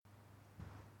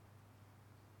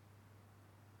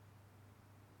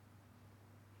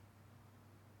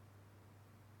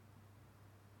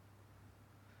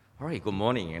All right, good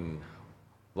morning and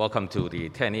welcome to the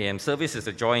 10 a.m. service. It's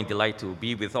a joy and delight to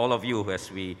be with all of you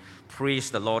as we praise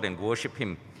the Lord and worship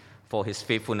Him for His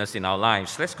faithfulness in our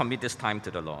lives. Let's commit this time to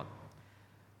the Lord.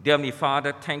 Dear Heavenly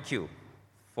Father, thank you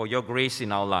for your grace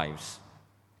in our lives.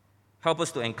 Help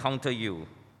us to encounter you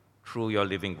through your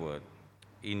living word.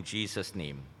 In Jesus'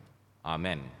 name,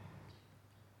 amen.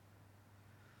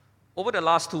 Over the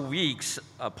last 2 weeks,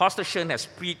 Pastor Shen has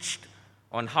preached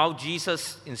on how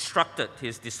Jesus instructed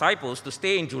his disciples to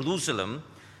stay in Jerusalem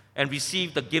and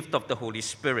receive the gift of the Holy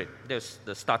Spirit. There's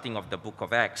the starting of the book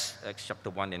of Acts, Acts chapter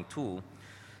 1 and 2.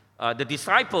 The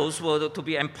disciples were to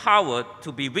be empowered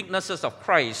to be witnesses of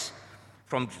Christ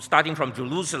starting from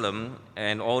Jerusalem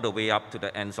and all the way up to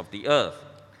the ends of the earth.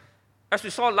 As we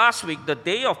saw last week, the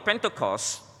day of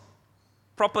Pentecost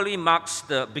properly marks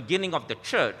the beginning of the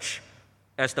church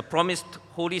as the promised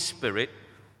Holy Spirit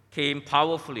came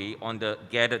powerfully on the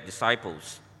gathered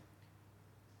disciples.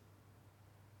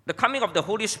 The coming of the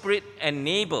Holy Spirit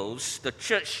enables the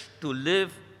church to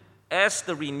live as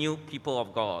the renewed people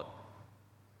of God.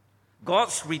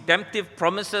 God's redemptive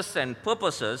promises and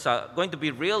purposes are going to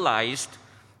be realized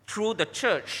through the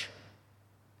church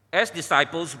as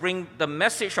disciples bring the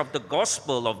message of the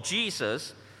gospel of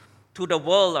Jesus to the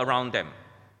world around them.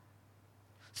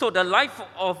 So the life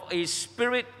of a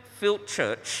spirit-filled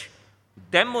church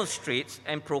demonstrates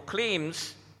and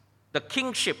proclaims the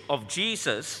kingship of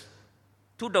Jesus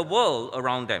to the world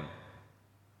around them.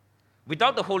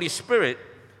 Without the Holy Spirit,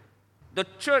 the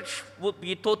church would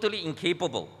be totally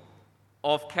incapable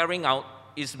of carrying out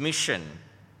its mission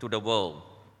to the world.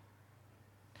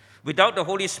 Without the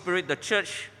Holy Spirit, the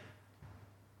church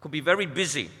could be very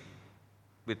busy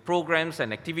with programs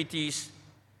and activities,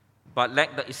 but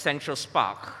lack the essential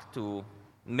spark to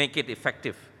make it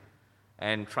effective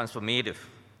and transformative.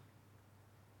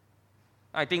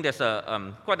 I think there's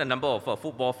quite a number of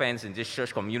football fans in this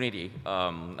church community.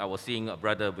 I was seeing a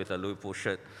brother with a Liverpool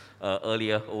shirt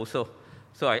earlier also.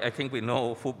 So I think we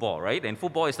know football, right? And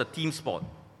football is a team sport.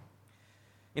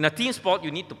 In a team sport, you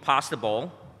need to pass the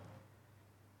ball,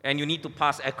 and you need to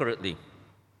pass accurately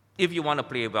if you want to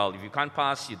play well. If you can't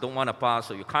pass, you don't want to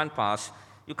pass, or you can't pass,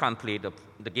 you can't play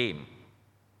the game.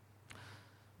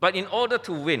 But in order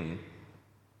to win,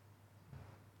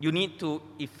 you need to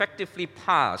effectively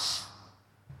pass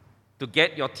to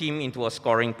get your team into a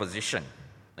scoring position.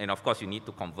 And of course, you need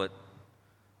to convert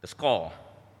the score.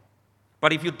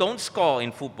 But if you don't score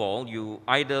in football, you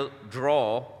either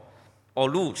draw or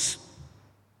lose.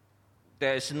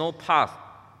 There is no path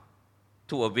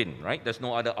to a win, right? There's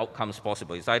no other outcomes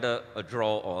possible. It's either a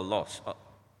draw or a loss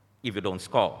if you don't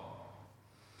score.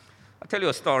 I'll tell you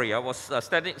a story. I was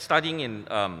studying in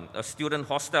a student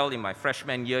hostel in my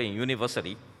freshman year in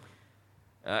university.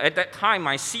 At that time,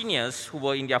 my seniors who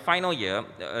were in their final year,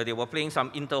 they were playing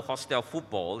some inter-hostel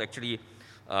football. Actually,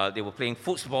 they were playing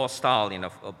football style in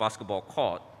a basketball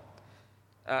court.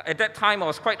 At that time, I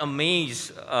was quite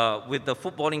amazed with the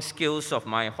footballing skills of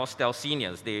my hostel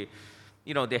seniors. They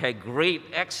had great,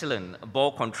 excellent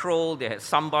ball control. They had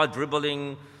samba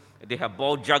dribbling. They had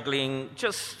ball juggling.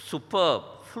 Just superb,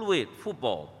 fluid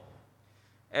football.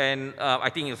 And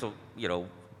I think it was,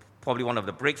 probably one of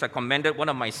the breaks. I commended one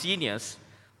of my seniors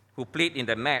who played in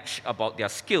the match about their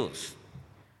skills.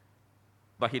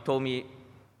 But he told me,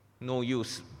 no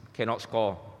use, cannot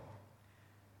score.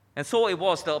 And so it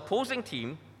was, the opposing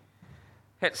team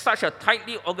had such a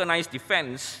tightly organized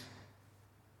defense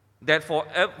that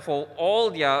for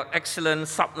all their excellent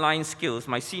subline skills,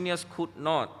 my seniors could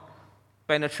not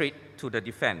penetrate to the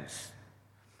defense.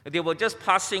 They were just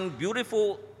passing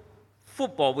beautiful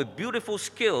football with beautiful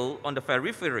skill on the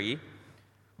periphery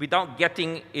without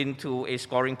getting into a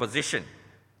scoring position.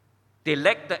 They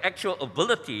lacked the actual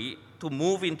ability to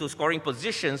move into scoring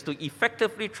positions to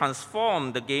effectively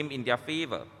transform the game in their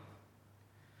favor.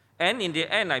 And in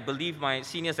the end, I believe my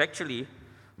seniors actually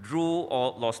drew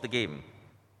or lost the game.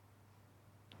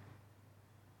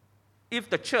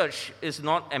 If the church is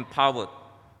not empowered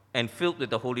and filled with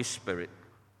the Holy Spirit,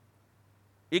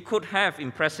 it could have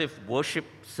impressive worship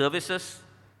services,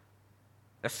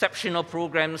 exceptional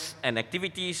programs and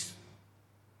activities,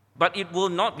 but it will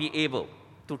not be able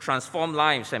to transform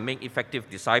lives and make effective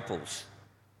disciples.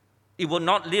 It will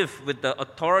not live with the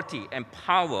authority and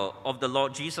power of the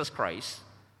Lord Jesus Christ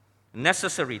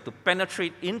necessary to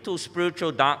penetrate into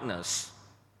spiritual darkness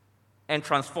and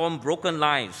transform broken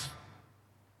lives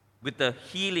with the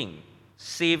healing,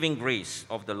 saving grace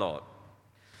of the Lord.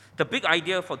 The big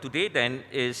idea for today then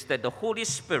is that the Holy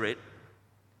Spirit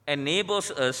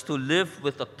enables us to live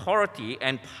with authority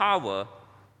and power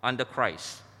under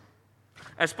Christ.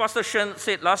 As Pastor Shen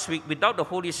said last week, without the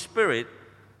Holy Spirit,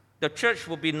 the church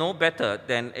will be no better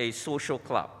than a social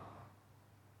club.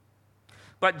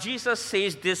 But Jesus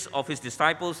says this of his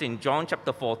disciples in John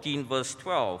chapter 14, verse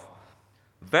 12.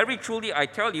 Very truly I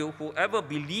tell you, whoever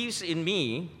believes in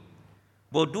me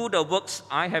will do the works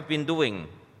I have been doing,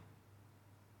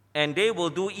 and they will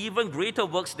do even greater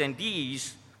works than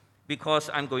these, because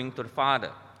I'm going to the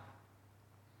Father.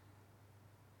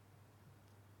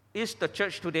 Is the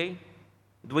church today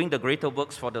doing the greater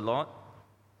works for the Lord?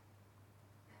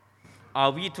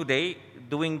 Are we today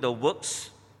doing the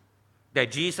works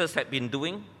that Jesus had been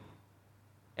doing?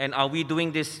 And are we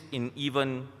doing this in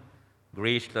even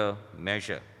greater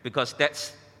measure? Because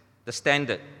that's the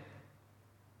standard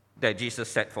that Jesus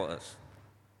set for us.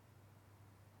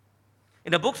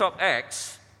 In the books of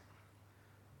Acts,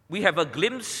 we have a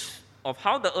glimpse of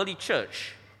how the early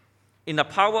church, in the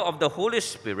power of the Holy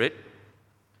Spirit,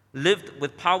 lived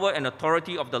with power and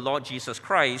authority of the Lord Jesus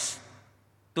Christ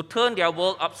to turn their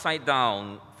world upside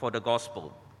down for the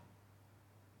gospel.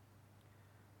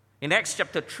 In Acts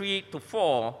chapter 3 to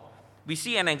 4, we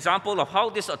see an example of how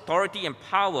this authority and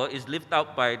power is lived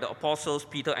out by the apostles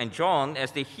Peter and John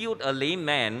as they healed a lame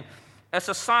man as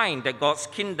a sign that God's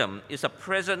kingdom is a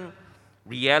present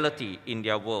reality in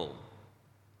their world.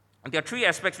 And there are three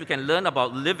aspects we can learn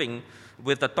about living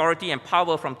with authority and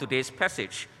power from today's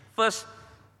passage. First,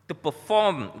 to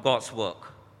perform God's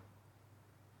work.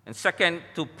 And second,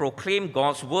 to proclaim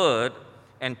God's word.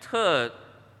 And third,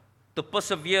 to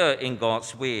persevere in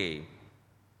God's way.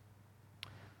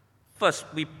 First,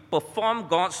 we perform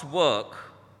God's work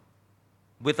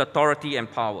with authority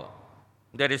and power.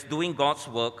 That is, doing God's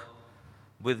work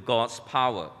with God's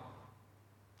power.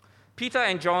 Peter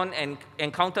and John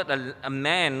encountered a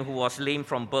man who was lame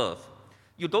from birth.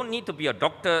 You don't need to be a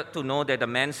doctor to know that the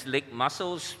man's leg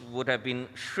muscles would have been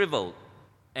shriveled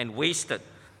and wasted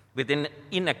with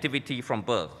inactivity from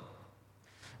birth.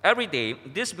 Every day,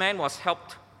 this man was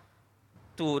helped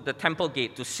to the temple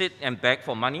gate to sit and beg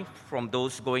for money from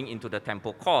those going into the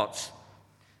temple courts.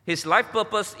 His life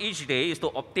purpose each day is to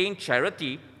obtain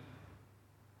charity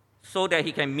so that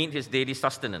he can meet his daily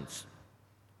sustenance.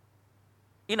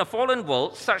 In a fallen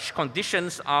world, such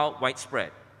conditions are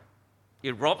widespread.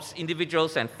 It robs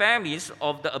individuals and families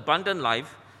of the abundant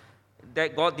life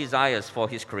that God desires for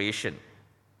his creation.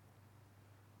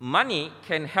 Money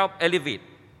can help elevate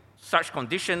such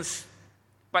conditions,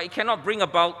 but it cannot bring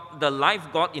about the life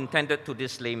God intended to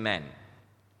this lame man.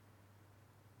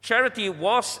 Charity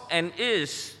was and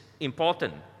is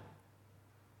important,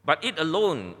 but it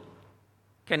alone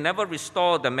can never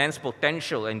restore the man's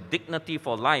potential and dignity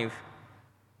for life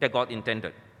that God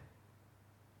intended.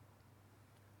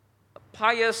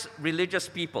 Pious religious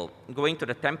people going to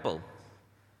the temple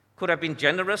could have been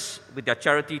generous with their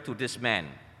charity to this man.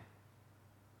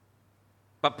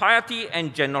 But piety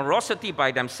and generosity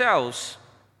by themselves,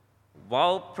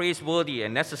 while praiseworthy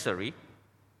and necessary,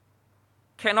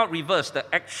 cannot reverse the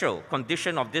actual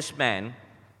condition of this man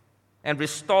and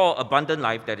restore abundant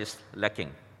life that is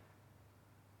lacking.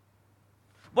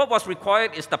 What was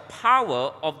required is the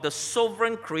power of the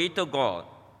sovereign Creator God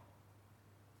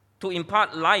to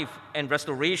impart life and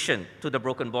restoration to the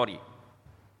broken body.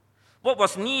 What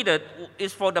was needed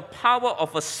is for the power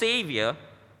of a Savior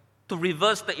to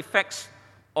reverse the effects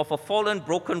of a fallen,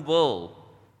 broken world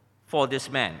for this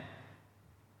man.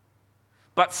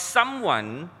 But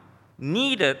someone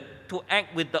needed to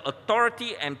act with the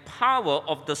authority and power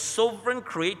of the sovereign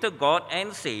Creator God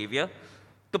and Savior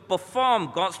to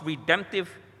perform God's redemptive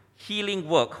healing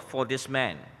work for this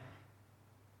man.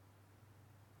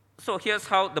 So here's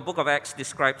how the book of Acts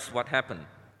describes what happened.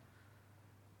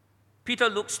 Peter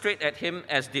looked straight at him,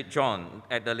 as did John,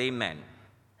 at the lame man.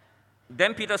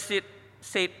 Then Peter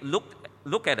said,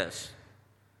 look at us.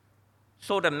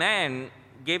 So the man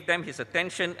gave them his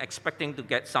attention, expecting to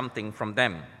get something from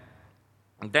them.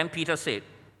 And then Peter said,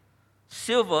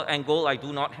 silver and gold I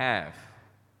do not have,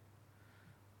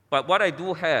 but what I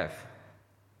do have,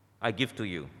 I give to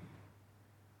you.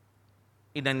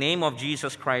 In the name of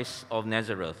Jesus Christ of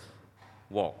Nazareth,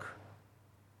 walk.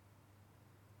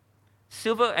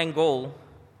 Silver and gold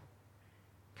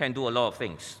can do a lot of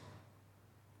things,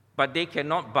 but they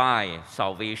cannot buy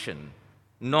salvation,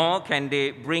 nor can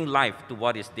they bring life to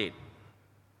what is dead.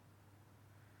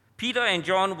 Peter and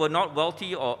John were not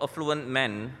wealthy or affluent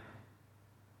men,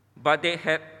 but they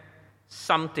had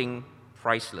something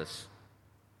priceless.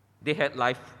 They had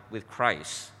life with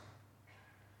Christ.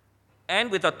 And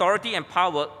with authority and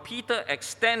power, Peter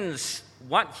extends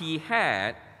what he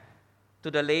had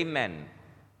to the lame man.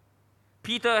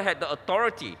 Peter had the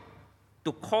authority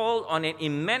to call on an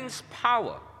immense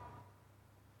power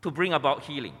to bring about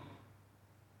healing.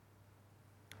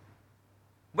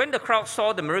 When the crowd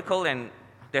saw the miracle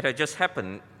that had just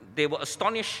happened, they were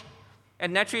astonished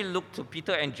and naturally looked to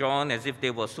Peter and John as if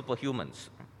they were superhumans.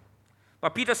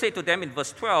 But Peter said to them in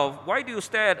verse 12, "Why do you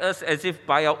stare at us as if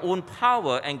by our own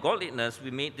power and godliness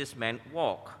we made this man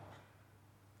walk?"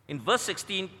 In verse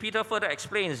 16, Peter further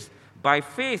explains, "By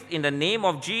faith in the name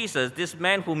of Jesus, this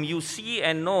man whom you see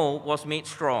and know was made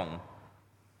strong."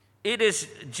 It is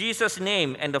Jesus'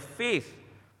 name and the faith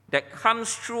that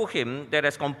comes through him that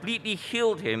has completely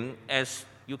healed him, as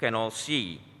you can all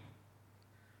see.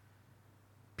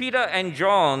 Peter and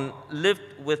John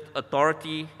lived with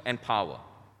authority and power.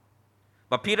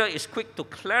 But Peter is quick to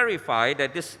clarify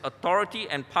that this authority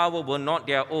and power were not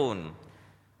their own,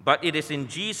 but it is in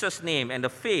Jesus' name and the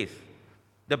faith,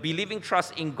 the believing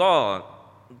trust in God,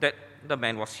 that the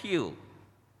man was healed.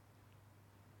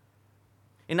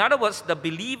 In other words, the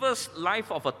believer's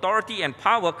life of authority and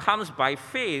power comes by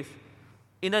faith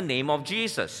in the name of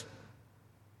Jesus.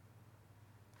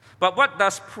 But what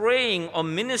does praying or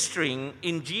ministering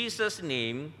in Jesus'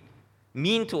 name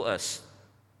mean to us?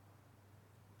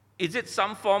 Is it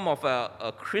some form of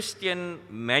a Christian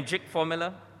magic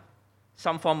formula?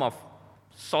 Some form of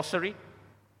sorcery?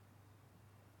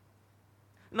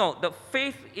 No, the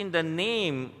faith in the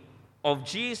name of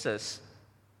Jesus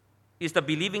is the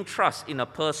believing trust in a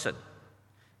person.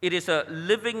 It is a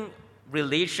living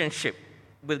relationship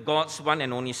with God's one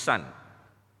and only Son.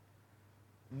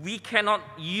 We cannot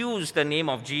use the name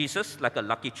of Jesus like a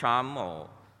lucky charm or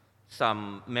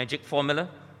some magic formula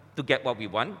to get what we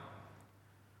want.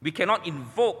 We cannot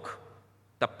invoke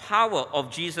the power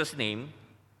of Jesus' name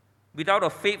without a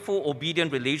faithful,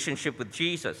 obedient relationship with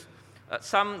Jesus.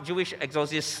 Some Jewish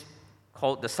exorcists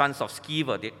called the sons of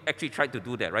Sceva, they actually tried to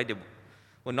do that, right? They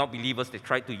were not believers. They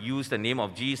tried to use the name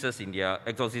of Jesus in their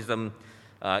exorcism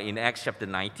in Acts chapter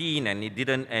 19, and it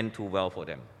didn't end too well for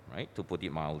them, right, to put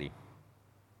it mildly.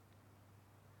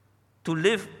 To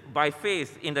live by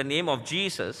faith in the name of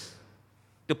Jesus,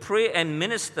 to pray and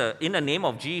minister in the name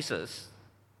of Jesus,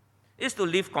 is to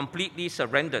live completely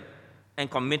surrendered and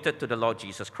committed to the Lord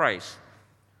Jesus Christ.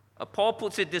 Paul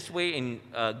puts it this way in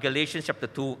Galatians chapter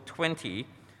 2:20,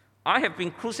 "I have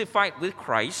been crucified with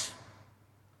Christ.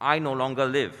 I no longer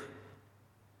live,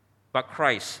 but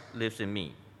Christ lives in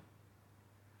me.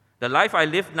 The life I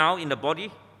live now in the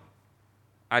body,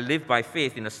 I live by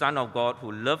faith in the Son of God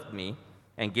who loved me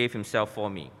and gave himself for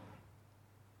me."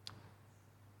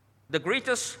 The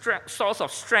greatest source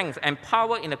of strength and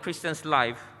power in a Christian's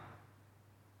life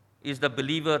is the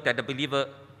believer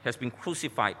has been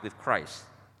crucified with Christ.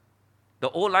 The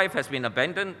old life has been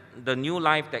abandoned. The new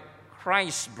life that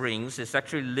Christ brings is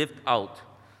actually lived out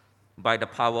by the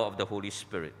power of the Holy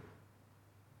Spirit.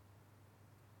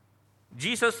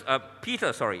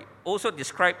 Peter also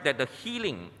described that the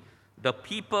healing the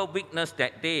people witnessed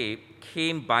that day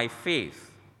came by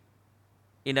faith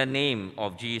in the name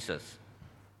of Jesus.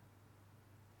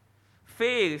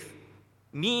 Faith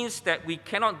means that we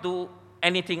cannot do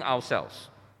anything ourselves.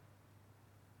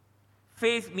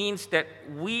 Faith means that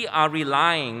we are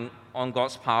relying on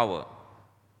God's power.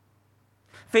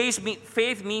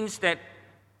 Faith means that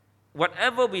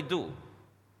whatever we do,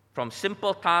 from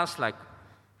simple tasks like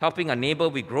helping a neighbor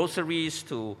with groceries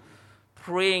to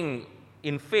praying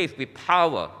in faith with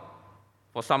power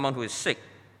for someone who is sick,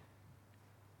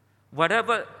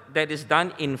 whatever that is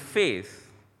done in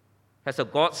faith has a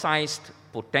God-sized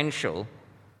potential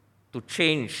to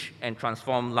change and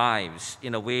transform lives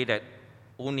in a way that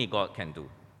only God can do.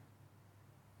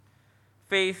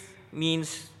 Faith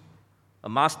means a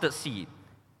mustard seed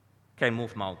can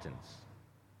move mountains.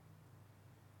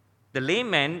 The lame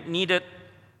man needed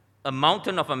a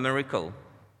mountain of a miracle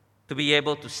to be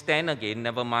able to stand again,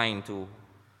 never mind to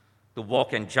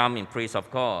walk and jump in praise of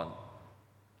God.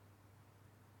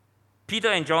 Peter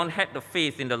and John had the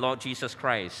faith in the Lord Jesus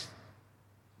Christ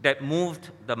that moved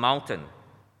the mountain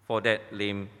for that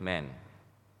lame man.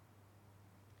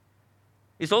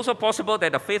 It's also possible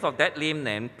that the faith of that lame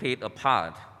man played a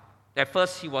part. At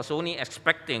first, he was only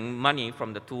expecting money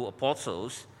from the two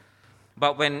apostles,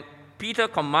 but when Peter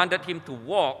commanded him to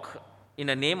walk in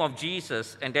the name of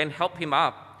Jesus and then help him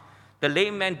up, the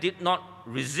lame man did not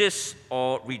resist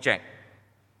or reject.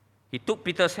 He took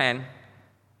Peter's hand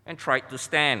and tried to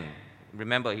stand.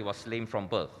 Remember, he was lame from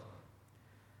birth.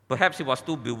 Perhaps he was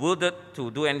too bewildered to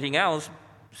do anything else.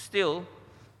 Still,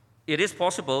 it is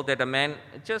possible that the man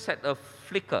just had a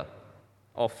flicker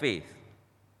of faith,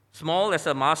 small as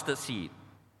a mustard seed,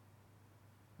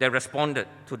 that responded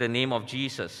to the name of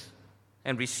Jesus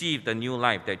and received the new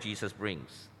life that Jesus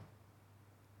brings.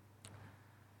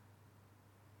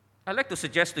 I'd like to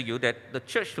suggest to you that the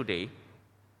church today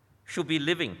should be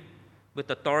living with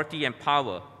authority and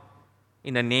power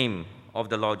in the name of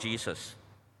the Lord Jesus.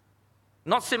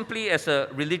 Not simply as a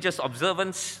religious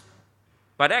observance,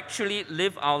 but actually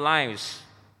live our lives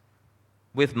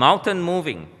with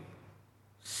mountain-moving,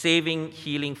 saving,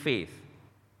 healing faith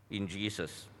in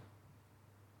Jesus.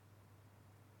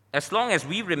 As long as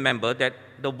we remember that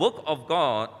the work of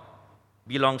God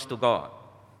belongs to God,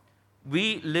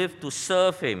 we live to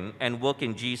serve Him and work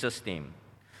in Jesus' name.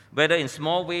 Whether in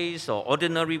small ways or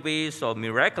ordinary ways or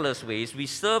miraculous ways, we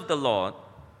serve the Lord.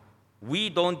 We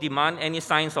don't demand any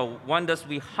signs or wonders.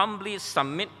 We humbly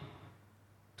submit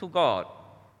to God.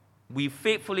 We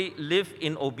faithfully live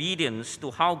in obedience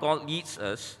to how God leads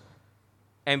us,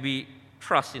 and we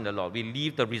trust in the Lord. We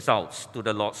leave the results to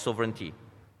the Lord's sovereignty,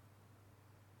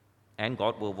 and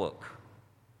God will work.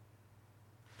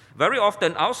 Very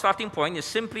often, our starting point is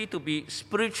simply to be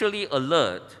spiritually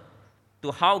alert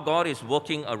to how God is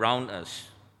working around us,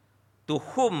 to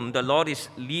whom the Lord is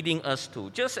leading us to.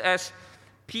 Just as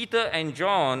Peter and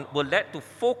John were led to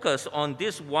focus on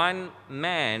this one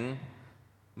man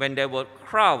when there were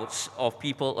crowds of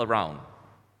people around.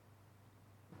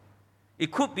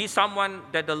 It could be someone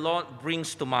that the Lord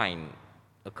brings to mind,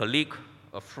 a colleague,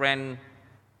 a friend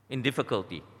in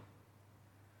difficulty.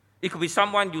 It could be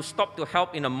someone you stop to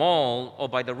help in a mall or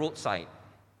by the roadside.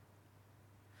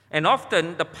 And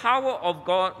often, the power of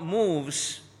God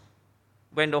moves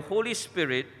when the Holy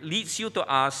Spirit leads you to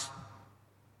ask,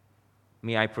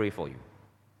 "May I pray for you?"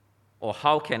 Or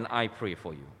 "How can I pray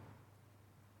for you?"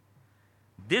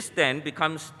 This then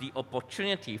becomes the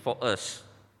opportunity for us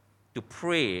to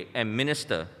pray and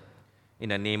minister in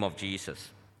the name of Jesus.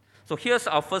 So here's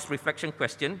our first reflection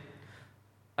question.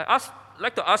 I'd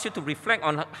like to ask you to reflect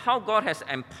on how God has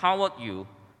empowered you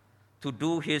to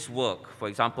do His work. For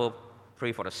example,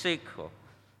 pray for the sick, or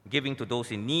giving to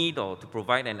those in need, or to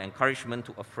provide an encouragement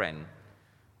to a friend.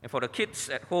 And for the kids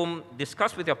at home,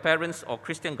 discuss with your parents or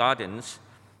Christian guardians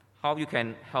how you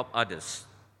can help others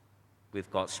with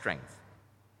God's strength.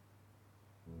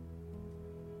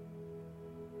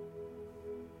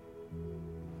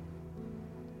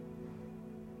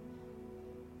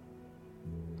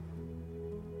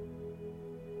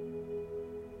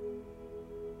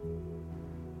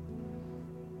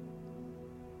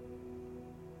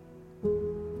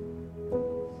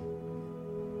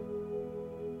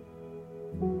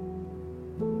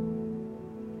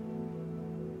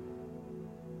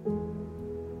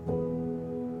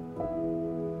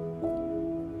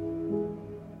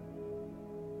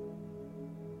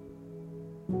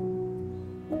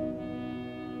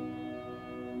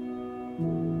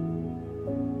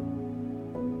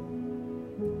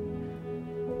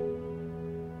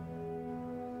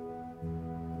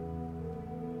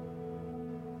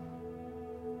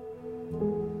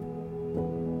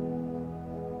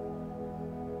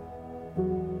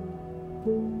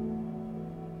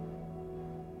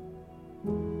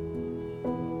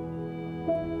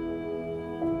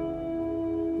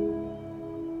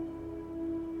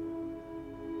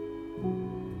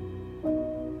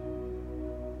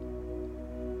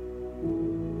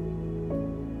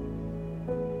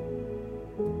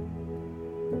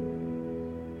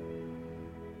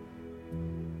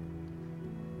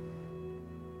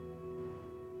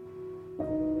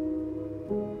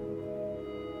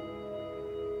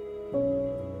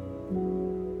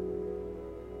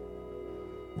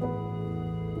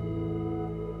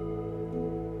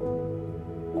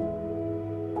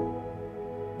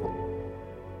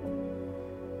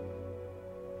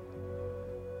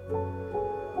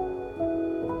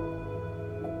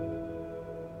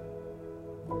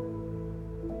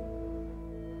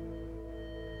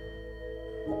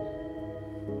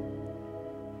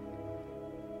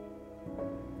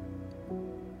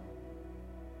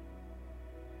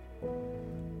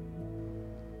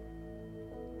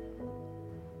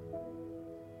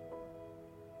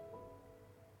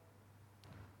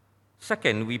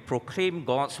 Second, we proclaim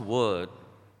God's word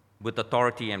with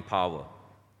authority and power.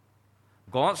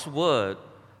 God's word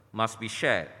must be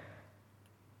shared.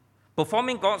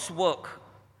 Performing God's work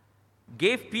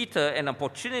gave Peter an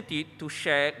opportunity to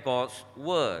share God's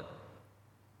word.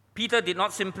 Peter did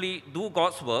not simply do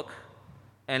God's work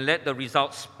and let the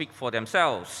results speak for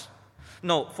themselves.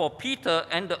 No, for Peter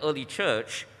and the early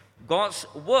church, God's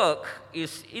work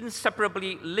is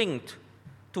inseparably linked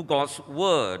to God's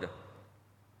word.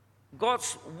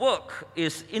 God's work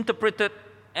is interpreted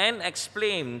and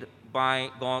explained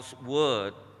by God's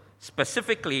word,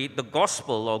 specifically the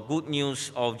gospel or good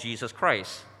news of Jesus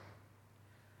Christ.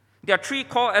 There are three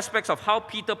core aspects of how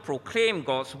Peter proclaimed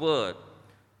God's word: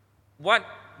 what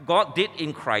God did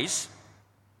in Christ,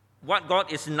 what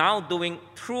God is now doing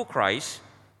through Christ,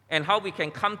 and how we can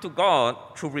come to God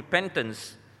through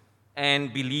repentance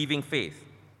and believing faith.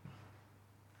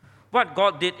 What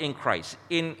God did in Christ.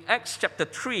 In Acts chapter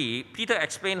 3, Peter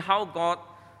explained how God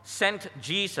sent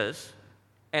Jesus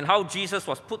and how Jesus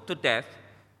was put to death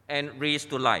and raised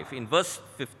to life. In verse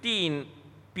 15,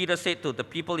 Peter said to the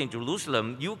people in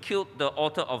Jerusalem, "You killed the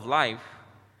author of life,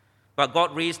 but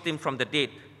God raised him from the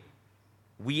dead.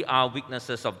 We are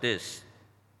witnesses of this."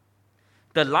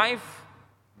 The life,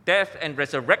 death, and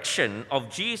resurrection of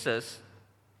Jesus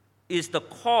is the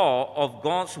core of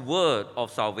God's word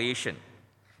of salvation.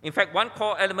 In fact, one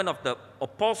core element of the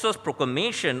apostles'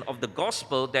 proclamation of the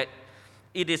gospel that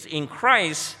it is in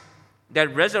Christ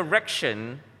that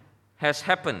resurrection has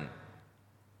happened.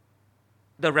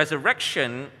 The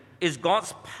resurrection is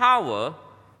God's power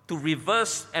to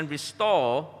reverse and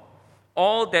restore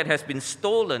all that has been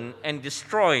stolen and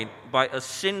destroyed by a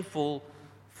sinful,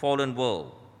 fallen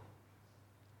world.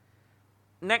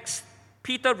 Next,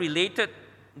 Peter related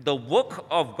the work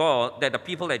of God that the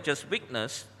people had just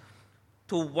witnessed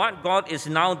to what God is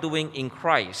now doing in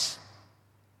Christ.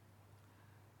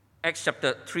 Acts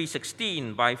chapter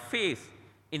 3:16, by faith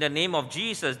in the name of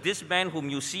Jesus, this man whom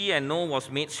you see and know was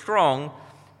made strong.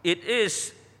 It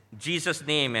is Jesus'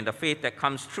 name and the faith that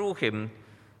comes through him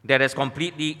that has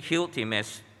completely healed him,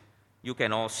 as you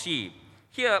can all see.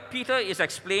 Here, Peter is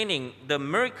explaining the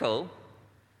miracle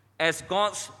as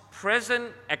God's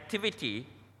present activity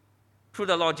through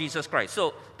the Lord Jesus Christ.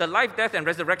 So the life, death, and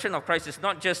resurrection of Christ is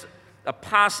not just a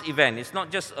past event. It's not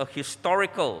just a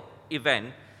historical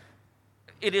event.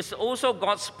 It is also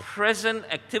God's present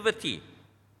activity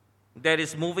that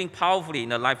is moving powerfully in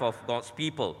the life of God's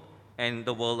people and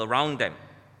the world around them.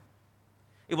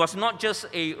 It was not just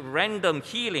a random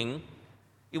healing.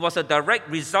 It was a direct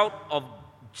result of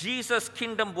Jesus'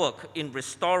 kingdom work in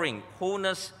restoring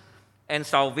wholeness and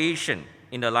salvation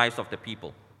in the lives of the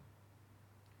people.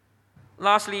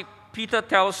 Lastly, Peter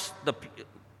tells the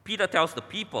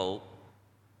people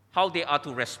how they are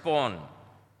to respond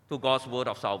to God's word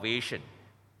of salvation.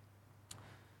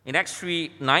 In Acts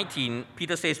 3:19,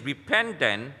 Peter says, "Repent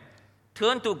then,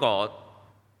 turn to God,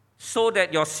 so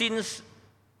that your sins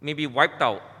may be wiped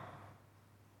out,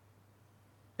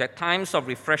 that times of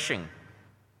refreshing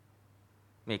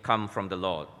may come from the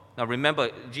Lord." Now remember,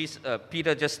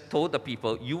 Peter just told the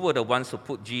people, you were the ones who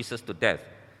put Jesus to death.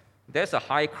 There's a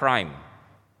high crime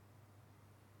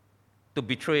to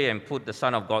betray and put the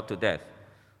Son of God to death.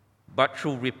 But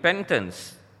through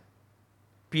repentance,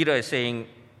 Peter is saying,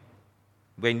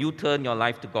 when you turn your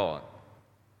life to God,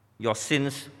 your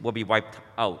sins will be wiped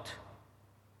out,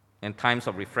 and times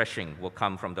of refreshing will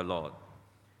come from the Lord.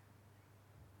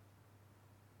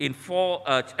 In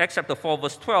Acts chapter 4,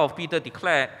 verse 12, Peter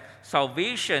declared,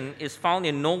 "Salvation is found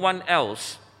in no one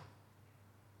else,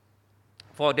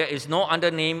 for there is no other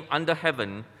name under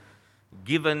heaven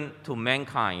given to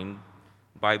mankind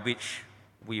by which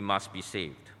we must be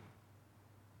saved."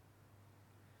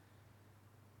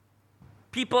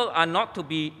 People are not to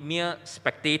be mere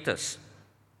spectators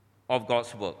of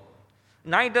God's work.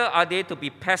 Neither are they to be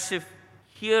passive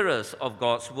hearers of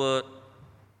God's word.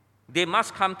 They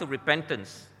must come to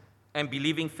repentance and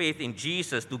believing faith in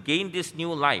Jesus to gain this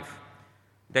new life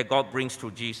that God brings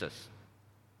through Jesus.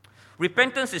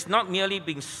 Repentance is not merely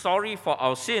being sorry for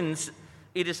our sins,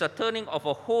 it is a turning of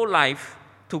a whole life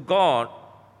to God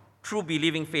through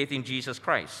believing faith in Jesus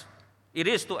Christ. It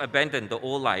is to abandon the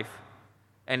old life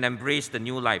and embrace the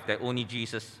new life that only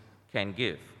Jesus can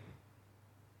give.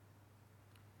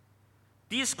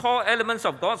 These core elements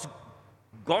of God's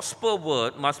gospel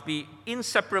word must be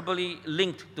inseparably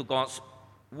linked to God's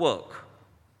work.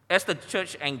 As the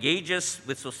church engages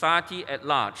with society at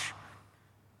large,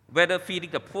 whether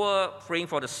feeding the poor, praying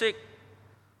for the sick,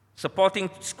 supporting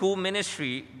school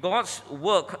ministry, God's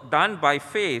work done by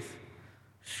faith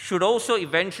should also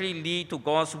eventually lead to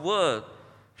God's word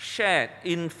shared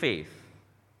in faith.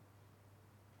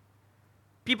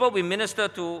 People we minister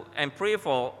to and pray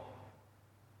for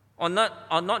are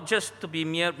not just to be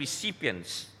mere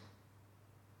recipients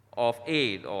of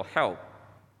aid or help.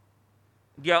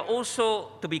 They are also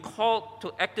to be called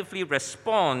to actively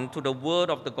respond to the word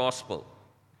of the gospel.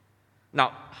 Now,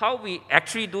 how we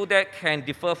actually do that can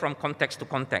differ from context to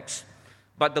context,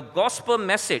 but the gospel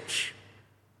message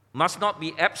must not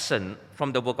be absent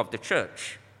from the work of the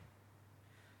church.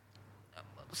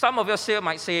 Some of us here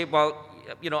might say, well,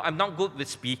 I'm not good with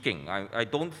speaking. I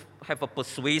don't have a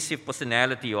persuasive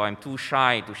personality, or I'm too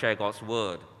shy to share God's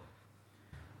word.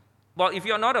 Well, if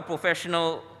you're not a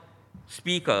professional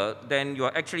speaker, then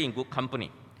you're actually in good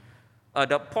company.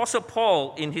 The Apostle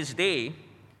Paul, in his day,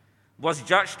 was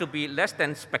judged to be less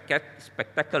than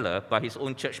spectacular by his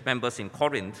own church members in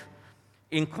Corinth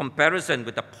in comparison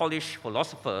with the polished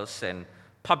philosophers and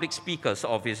public speakers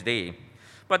of his day.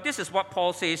 But this is what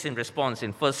Paul says in response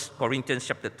in 1 Corinthians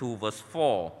chapter 2, verse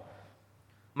 4.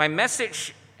 My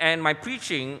message and my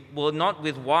preaching were not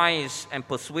with wise and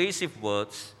persuasive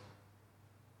words,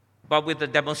 but with the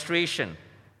demonstration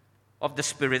of the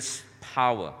Spirit's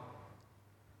power.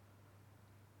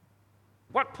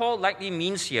 What Paul likely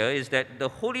means here is that the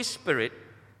Holy Spirit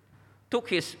took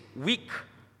his weak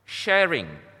sharing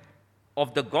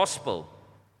of the gospel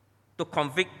to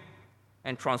convict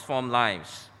and transform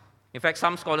lives. In fact,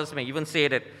 some scholars may even say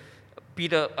that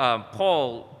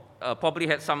Paul probably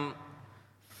had some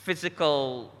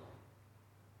physical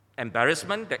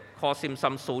embarrassment that caused him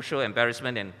some social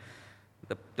embarrassment, and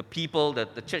the people,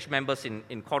 the church members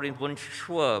in Corinth weren't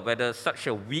sure whether such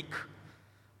a weak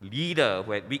leader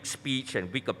who had weak speech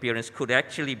and weak appearance could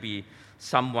actually be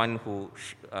someone who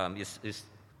is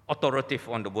authoritative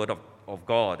on the word of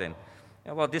God. And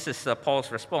well, this is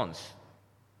Paul's response.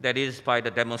 That is by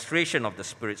the demonstration of the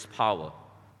Spirit's power.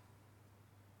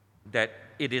 That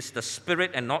it is the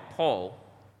Spirit and not Paul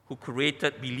who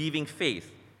created believing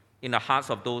faith in the hearts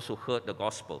of those who heard the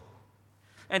gospel.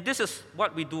 And this is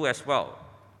what we do as well.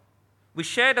 We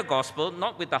share the gospel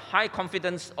not with the high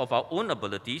confidence of our own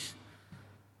abilities,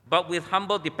 but with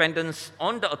humble dependence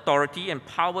on the authority and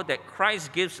power that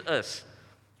Christ gives us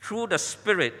through the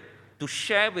Spirit to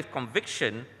share with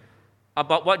conviction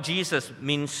about what Jesus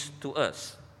means to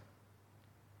us.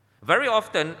 Very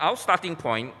often, our starting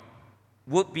point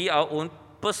would be our own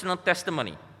personal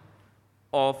testimony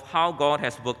of how God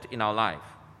has worked in our life.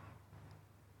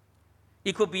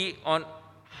 It could be on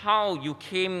how you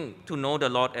came to know the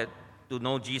Lord, to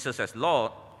know Jesus as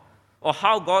Lord, or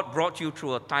how God brought you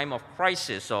through a time of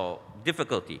crisis or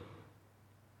difficulty.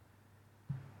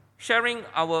 Sharing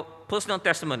our personal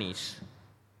testimonies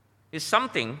is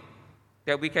something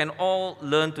that we can all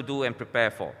learn to do and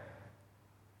prepare for.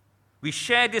 We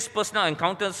share these personal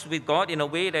encounters with God in a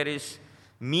way that is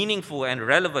meaningful and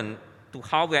relevant to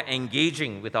how we are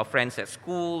engaging with our friends at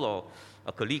school or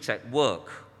our colleagues at work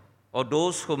or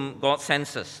those whom God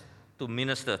sends us to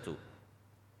minister to.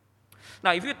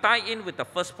 Now, if you tie in with the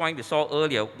first point we saw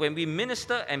earlier, when we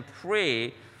minister and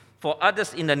pray for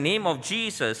others in the name of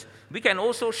Jesus, we can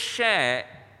also share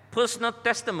personal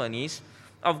testimonies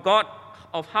of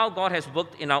how God has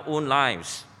worked in our own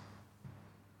lives.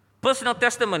 Personal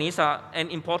testimonies are an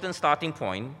important starting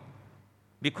point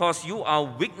because you are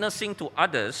witnessing to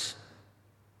others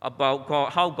about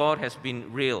how God has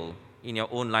been real in your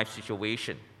own life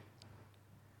situation.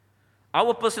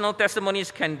 Our personal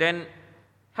testimonies can then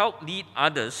help lead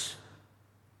others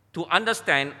to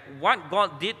understand what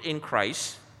God did in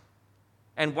Christ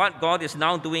and what God is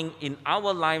now doing in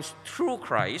our lives through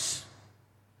Christ,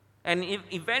 and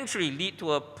eventually lead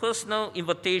to a personal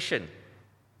invitation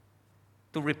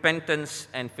to repentance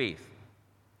and faith.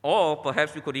 Or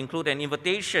perhaps we could include an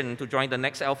invitation to join the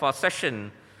next Alpha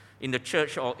session in the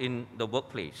church or in the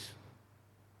workplace.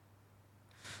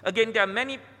 Again, there are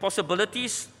many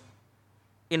possibilities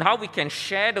in how we can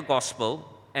share the gospel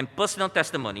and personal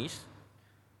testimonies,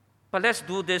 but let's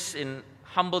do this in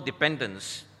humble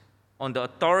dependence on the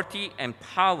authority and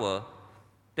power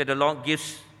that the Lord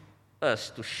gives us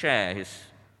to share His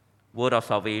word of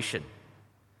salvation.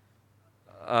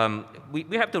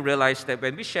 We have to realize that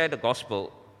when we share the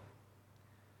gospel,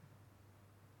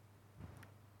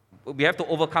 we have to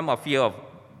overcome our fear of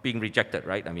being rejected,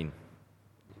 right? I mean,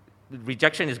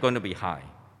 rejection is going to be high.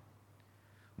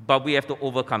 But we have to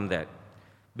overcome that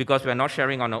because we're not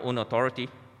sharing on our own authority.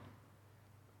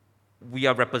 We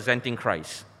are representing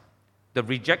Christ. The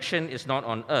rejection is not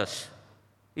on us,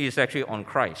 it is actually on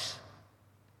Christ.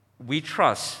 We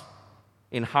trust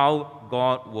in how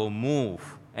God will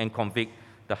move and convict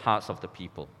the hearts of the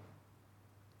people.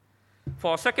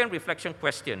 For our second reflection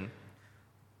question,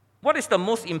 what is the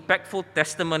most impactful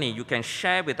testimony you can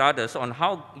share with others on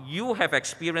how you have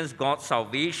experienced God's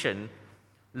salvation,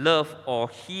 love, or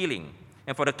healing?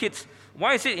 And for the kids,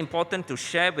 why is it important to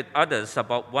share with others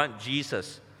about what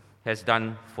Jesus has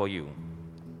done for you?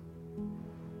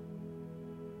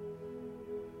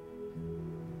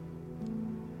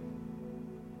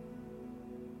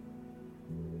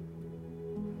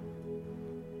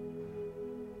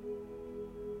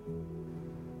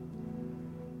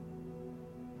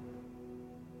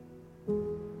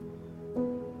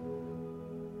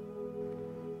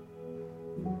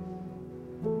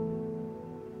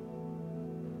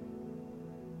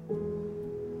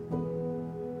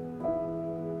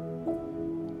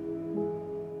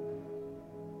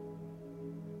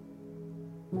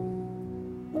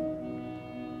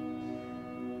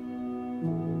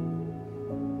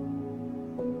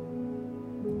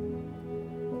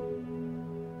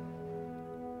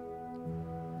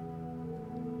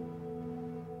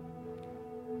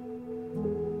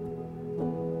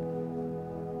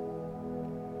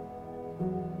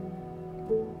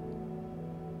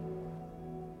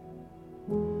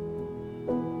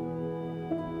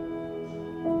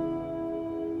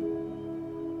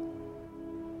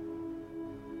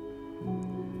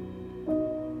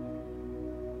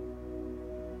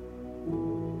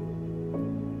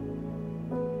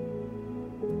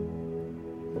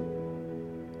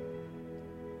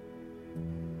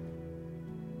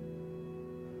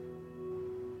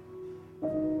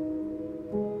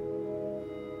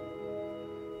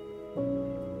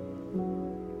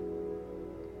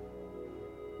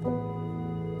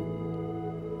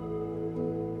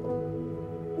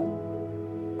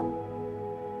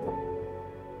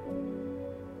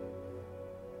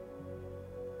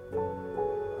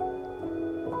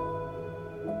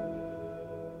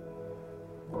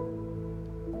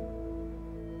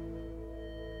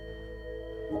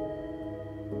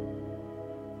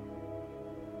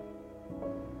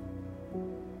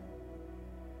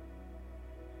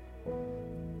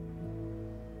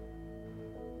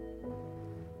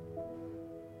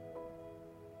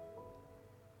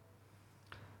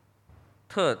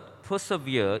 Third,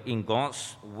 persevere in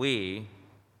God's way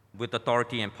with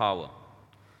authority and power.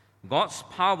 God's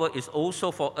power is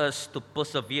also for us to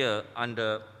persevere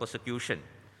under persecution.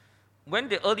 When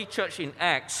the early church in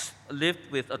Acts lived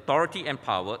with authority and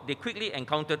power, they quickly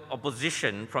encountered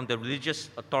opposition from the religious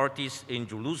authorities in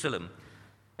Jerusalem.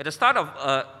 At the start of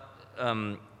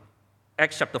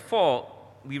Acts chapter 4,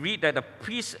 we read that the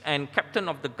priest and captain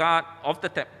of the guard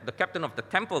the captain of the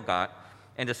temple guard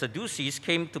and the Sadducees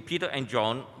came to Peter and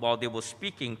John while they were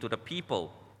speaking to the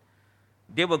people.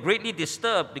 They were greatly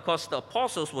disturbed because the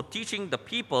apostles were teaching the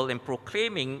people and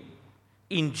proclaiming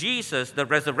in Jesus the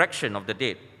resurrection of the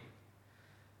dead.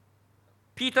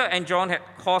 Peter and John had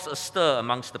caused a stir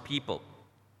amongst the people,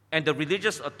 and the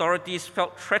religious authorities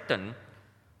felt threatened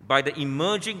by the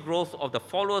emerging growth of the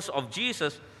followers of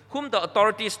Jesus, whom the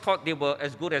authorities thought they were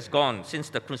as good as gone since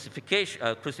the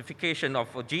crucifixion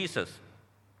of Jesus.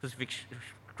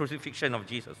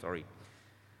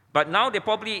 But now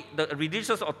the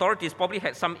religious authorities probably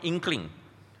had some inkling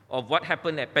of what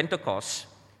happened at Pentecost,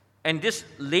 and this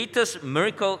latest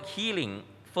miracle healing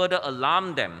further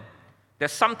alarmed them that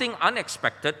something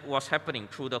unexpected was happening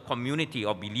through the community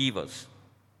of believers.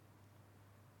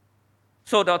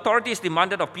 So the authorities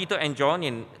demanded of Peter and John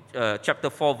in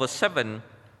chapter 4, verse 7,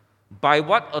 by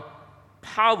what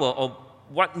power or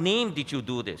what name did you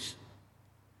do this?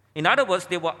 In other words,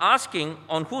 they were asking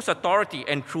on whose authority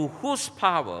and through whose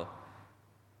power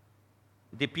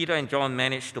did Peter and John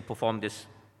manage to perform this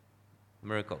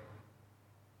miracle.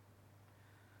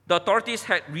 The authorities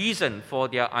had reason for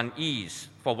their unease.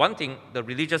 For one thing, the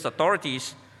religious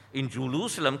authorities in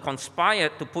Jerusalem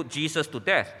conspired to put Jesus to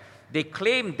death. They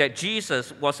claimed that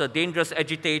Jesus was a dangerous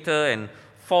agitator and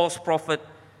false prophet.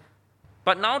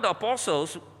 But now the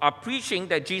apostles are preaching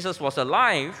that Jesus was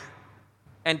alive,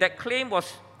 and that claim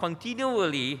was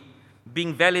continually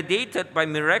being validated by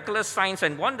miraculous signs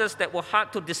and wonders that were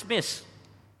hard to dismiss.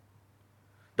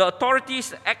 The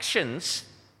authorities' actions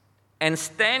and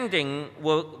standing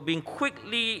were being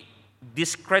quickly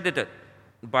discredited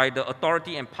by the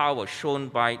authority and power shown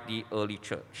by the early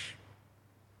church.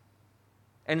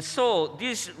 And so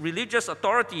these religious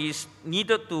authorities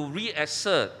needed to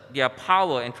reassert their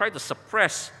power and try to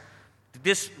suppress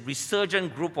this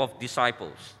resurgent group of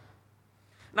disciples.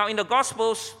 Now, in the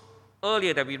Gospels,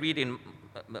 earlier that we read in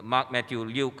Mark, Matthew,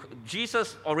 Luke,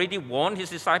 Jesus already warned his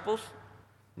disciples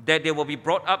that they will be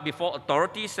brought up before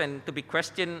authorities and to be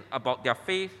questioned about their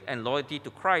faith and loyalty to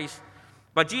Christ.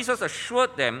 But Jesus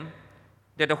assured them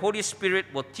that the Holy Spirit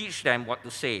will teach them what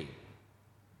to say.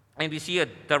 And we see a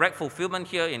direct fulfillment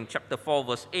here in chapter 4,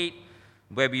 verse 8,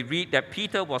 where we read that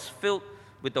Peter was filled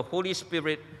with the Holy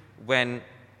Spirit when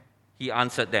he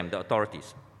answered them, the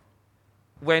authorities.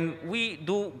 When we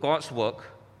do God's work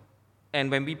and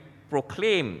when we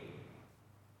proclaim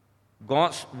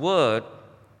God's word,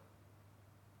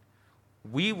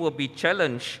 we will be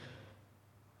challenged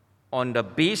on the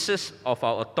basis of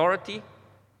our authority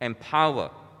and power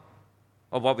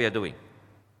of what we are doing.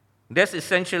 That's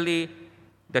essentially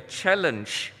the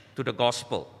challenge to the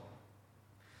gospel.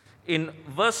 In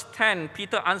verse 10,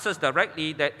 Peter answers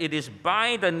directly that it is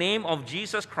by the name of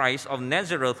Jesus Christ of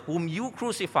Nazareth, whom you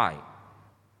crucified,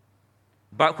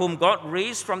 but whom God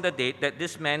raised from the dead, that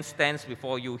this man stands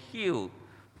before you healed.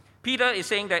 Peter is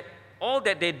saying that all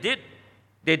that they did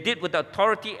with the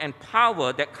authority and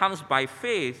power that comes by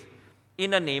faith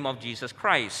in the name of Jesus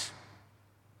Christ.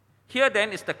 Here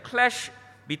then is the clash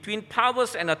between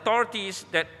powers and authorities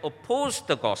that oppose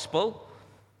the gospel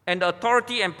and the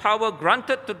authority and power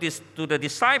granted to the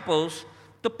disciples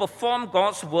to perform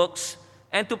God's works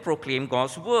and to proclaim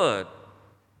God's word.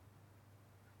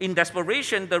 In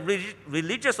desperation, the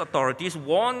religious authorities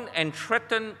warned and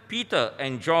threatened Peter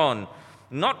and John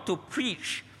not to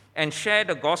preach and share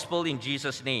the gospel in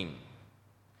Jesus' name.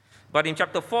 But in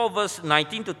chapter 4, verse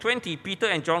 19 to 20, Peter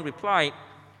and John replied,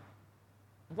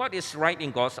 "What is right in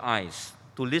God's eyes?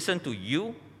 To listen to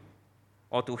you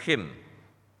or to him?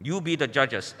 You be the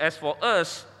judges. As for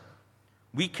us,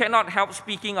 we cannot help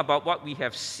speaking about what we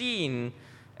have seen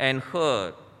and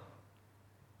heard."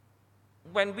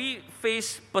 When we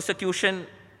face persecution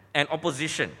and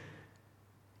opposition,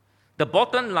 the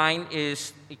bottom line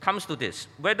is, it comes to this: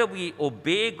 whether we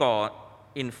obey God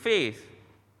in faith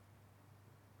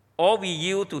or we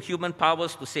yield to human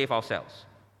powers to save ourselves.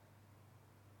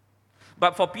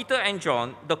 But for Peter and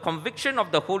John, the conviction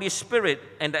of the Holy Spirit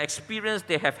and the experience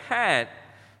they have had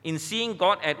in seeing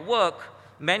God at work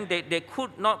meant that they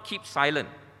could not keep silent.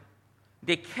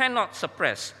 They cannot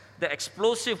suppress the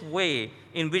explosive way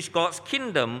in which God's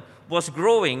kingdom was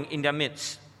growing in their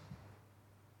midst.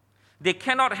 They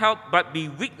cannot help but be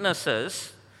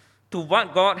witnesses to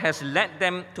what God has led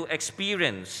them to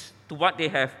experience, to what they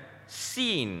have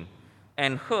seen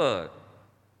and heard.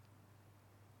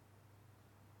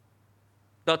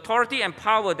 The authority and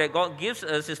power that God gives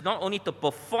us is not only to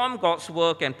perform God's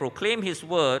work and proclaim His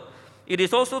word, it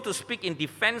is also to speak in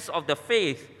defense of the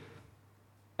faith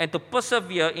and to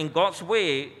persevere in God's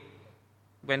way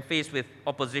when faced with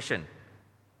opposition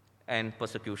and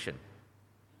persecution.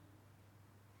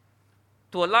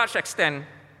 To a large extent,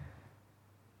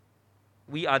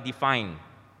 we are defined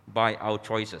by our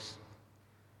choices.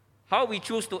 How we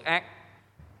choose to act,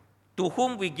 to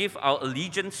whom we give our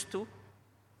allegiance to,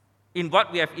 in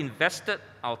what we have invested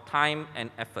our time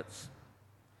and efforts.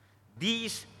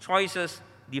 These choices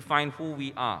define who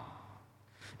we are.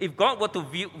 If God were to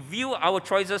view our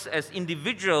choices as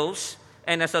individuals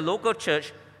and as a local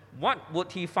church, what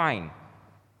would He find?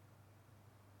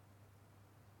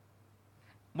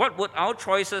 What would our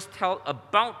choices tell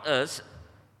about us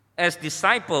as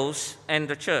disciples and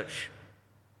the church?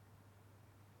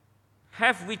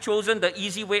 Have we chosen the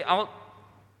easy way out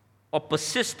or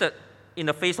persisted in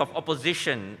the face of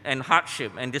opposition and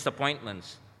hardship and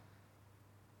disappointments?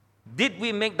 Did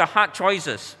we make the hard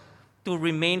choices to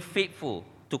remain faithful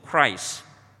to Christ?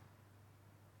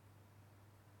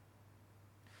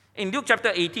 In Luke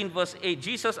chapter 18, verse 8,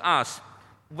 Jesus asked,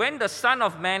 when the Son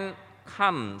of Man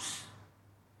comes,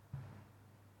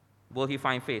 will He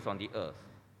find faith on the earth?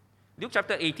 Luke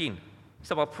chapter 18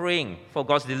 is about praying for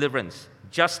God's deliverance,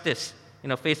 justice in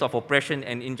the face of oppression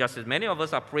and injustice. Many of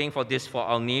us are praying for this for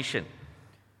our nation.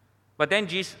 But then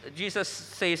Jesus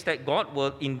says that God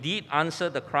will indeed answer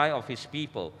the cry of His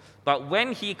people. But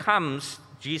when He comes,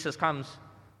 Jesus comes,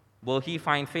 will He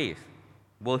find faith?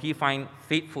 Will He find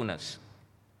faithfulness?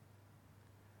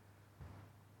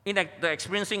 In the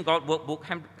Experiencing God workbook,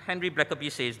 Henry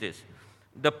Blackaby says this: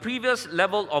 the previous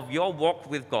level of your walk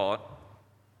with God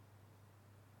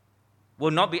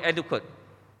will not be adequate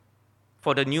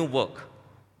for the new work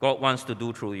God wants to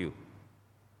do through you.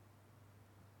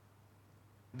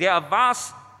 There are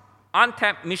vast,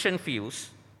 untapped mission fields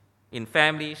in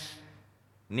families,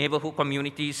 neighborhood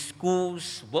communities,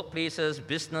 schools, workplaces,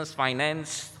 business,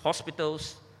 finance,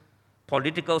 hospitals,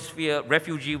 political sphere,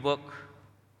 refugee work,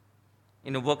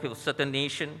 in the work of a certain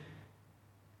nation.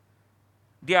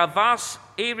 There are vast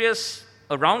areas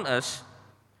around us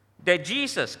that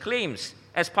Jesus claims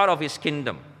as part of His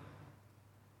kingdom,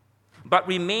 but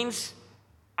remains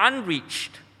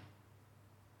unreached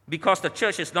because the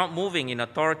church is not moving in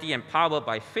authority and power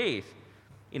by faith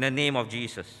in the name of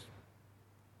Jesus.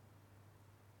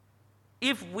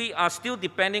 If we are still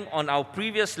depending on our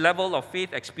previous level of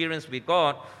faith experience with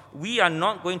God, we are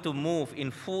not going to move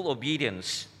in full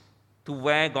obedience to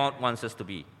where God wants us to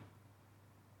be.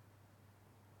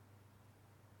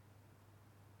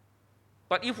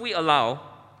 But if we allow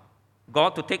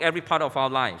God to take every part of our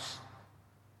lives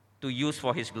to use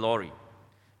for His glory,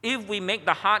 if we make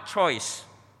the hard choice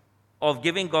of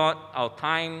giving God our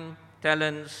time,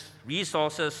 talents,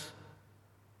 resources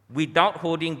without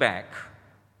holding back,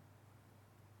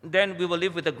 then we will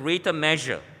live with a greater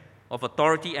measure of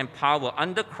authority and power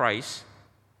under Christ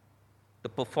to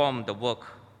perform the work,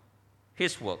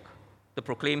 His work, to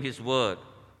proclaim His word,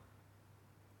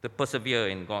 to persevere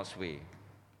in God's way.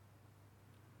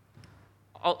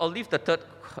 I'll leave the third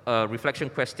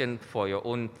reflection question for your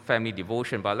own family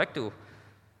devotion, but I'd like to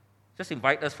just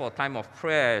invite us for a time of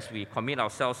prayer as we commit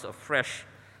ourselves afresh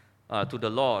to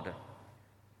the Lord.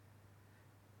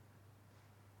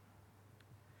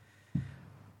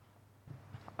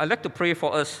 I'd like to pray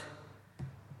for us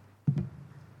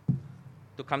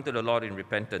to come to the Lord in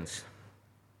repentance.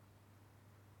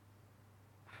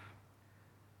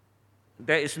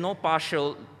 There is no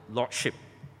partial lordship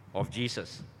of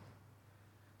Jesus.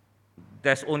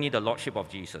 There's only the lordship of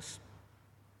Jesus.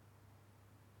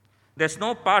 There's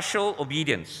no partial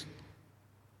obedience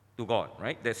to God,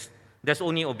 right? There's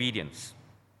only obedience.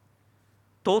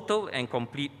 Total and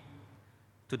complete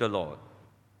to the Lord.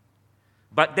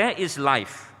 But there is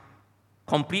life,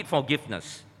 complete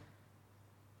forgiveness,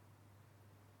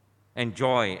 and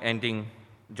joy unending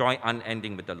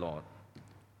with the Lord.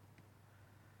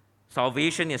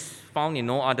 Salvation is found in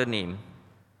no other name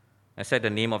except the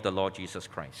name of the Lord Jesus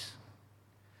Christ.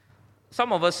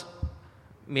 Some of us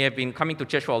may have been coming to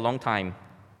church for a long time,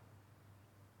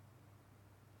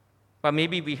 but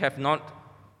maybe we have not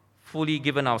fully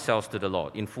given ourselves to the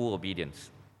Lord in full obedience.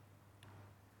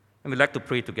 And we'd like to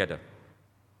pray together.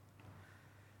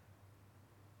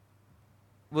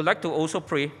 We'd like to also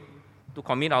pray to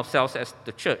commit ourselves as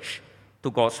the church to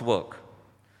God's work,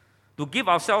 to give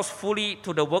ourselves fully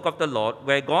to the work of the Lord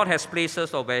where God has placed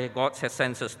us or where God has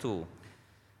sent us to.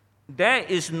 There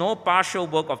is no partial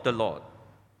work of the Lord.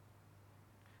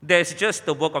 There's just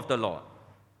the work of the Lord.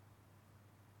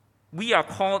 We are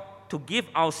called to give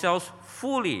ourselves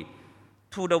fully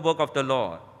to the work of the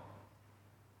Lord.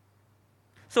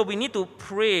 So we need to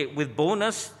pray with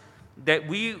boldness that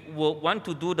we will want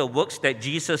to do the works that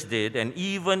Jesus did, and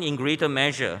even in greater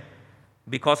measure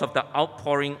because of the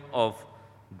outpouring of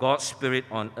God's Spirit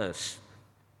on us.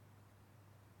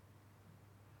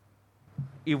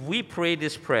 If we pray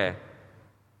this prayer,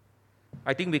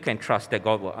 I think we can trust that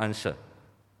God will answer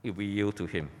if we yield to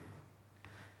Him.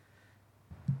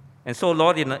 And so,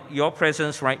 Lord, in your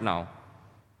presence right now,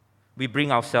 we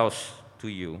bring ourselves to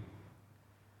you.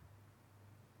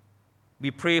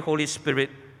 We pray, Holy Spirit,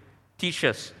 teach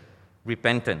us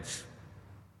repentance.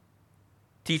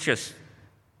 Teach us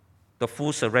the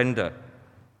full surrender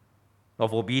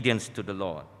of obedience to the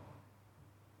Lord.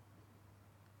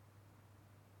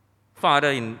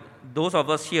 Father, in those of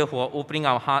us here who are opening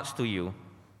our hearts to you,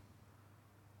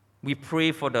 we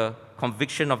pray for the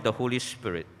conviction of the Holy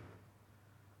Spirit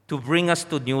to bring us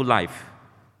to new life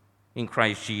in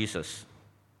Christ Jesus.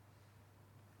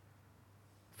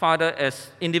 Father, as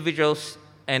individuals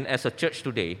and as a church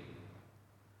today,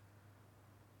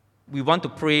 we want to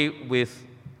pray with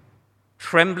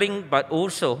trembling but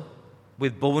also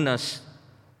with boldness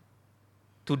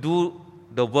to do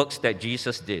the works that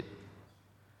Jesus did,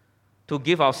 to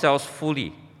give ourselves fully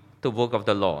to the work of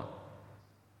the Lord.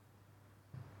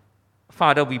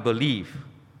 Father, we believe.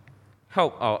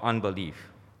 Help our unbelief.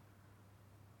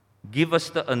 Give us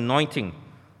the anointing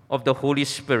of the Holy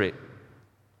Spirit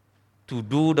to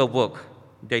do the work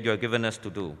that you have given us to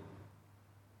do.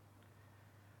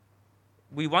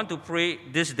 We want to pray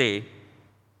this day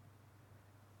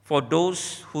for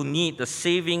those who need the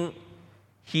saving,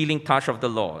 healing touch of the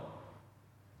Lord.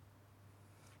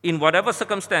 In whatever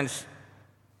circumstance,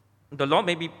 the Lord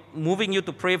may be moving you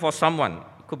to pray for someone.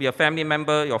 It could be a family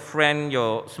member, your friend,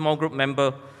 your small group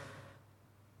member,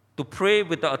 to pray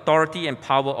with the authority and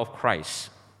power of Christ.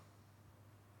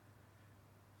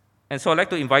 And so I'd like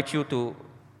to invite you to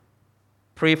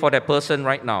pray for that person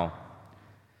right now,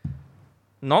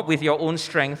 not with your own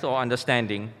strength or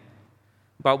understanding,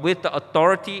 but with the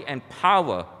authority and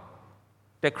power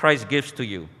that Christ gives to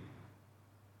you.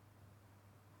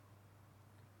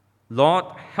 Lord,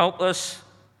 help us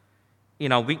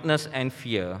in our weakness and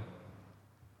fear.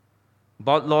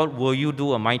 But Lord, will you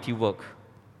do a mighty work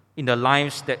in the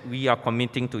lives that we are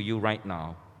committing to you right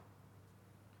now?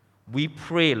 We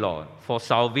pray, Lord, for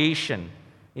salvation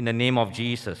in the name of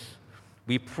Jesus.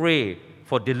 We pray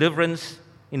for deliverance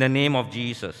in the name of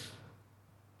Jesus.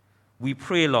 We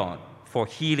pray, Lord, for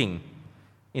healing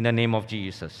in the name of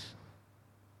Jesus.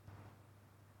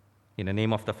 In the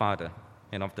name of the Father,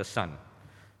 and of the Son,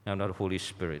 and of the Holy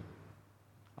Spirit.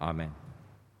 Amen.